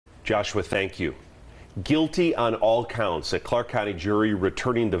Joshua, thank you. Guilty on all counts. A Clark County jury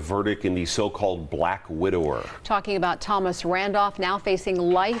returning the verdict in the so-called Black Widower. Talking about Thomas Randolph, now facing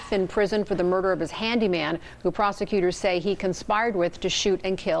life in prison for the murder of his handyman, who prosecutors say he conspired with to shoot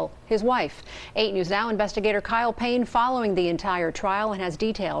and kill his wife. 8 News Now investigator Kyle Payne following the entire trial and has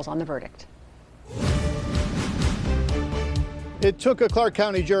details on the verdict. It took a Clark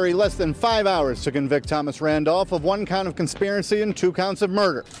County jury less than 5 hours to convict Thomas Randolph of 1 count of conspiracy and 2 counts of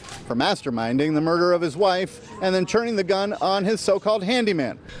murder for masterminding the murder of his wife and then turning the gun on his so-called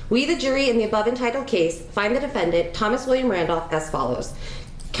handyman. We, the jury in the above entitled case, find the defendant, Thomas William Randolph, as follows.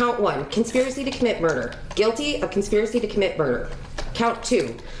 Count 1, conspiracy to commit murder. Guilty of conspiracy to commit murder. Count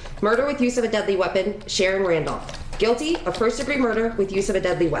 2, murder with use of a deadly weapon, Sharon Randolph. Guilty of first-degree murder with use of a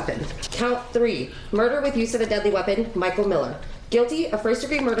deadly weapon. Count 3, murder with use of a deadly weapon, Michael Miller. Guilty of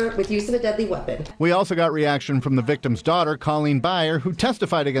first-degree murder with use of a deadly weapon. We also got reaction from the victim's daughter, Colleen Byer, who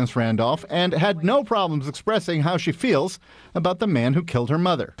testified against Randolph and had no problems expressing how she feels about the man who killed her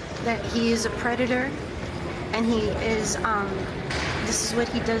mother. That he is a predator, and he is, this is what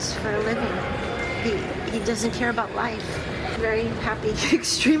he does for a living. He doesn't care about life. Very happy,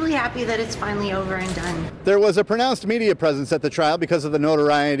 extremely happy that it's finally over and done. There was a pronounced media presence at the trial because of the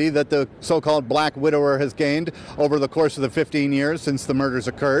notoriety that the so-called Black Widower has gained over the course of the 15 years since the murders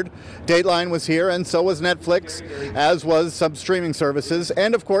occurred. Dateline was here, and so was Netflix, as was some streaming services,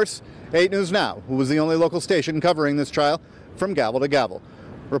 and of course, 8 News Now, who was the only local station covering this trial from gavel to gavel.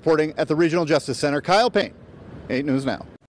 Reporting at the Regional Justice Center, Kyle Payne, 8 News Now.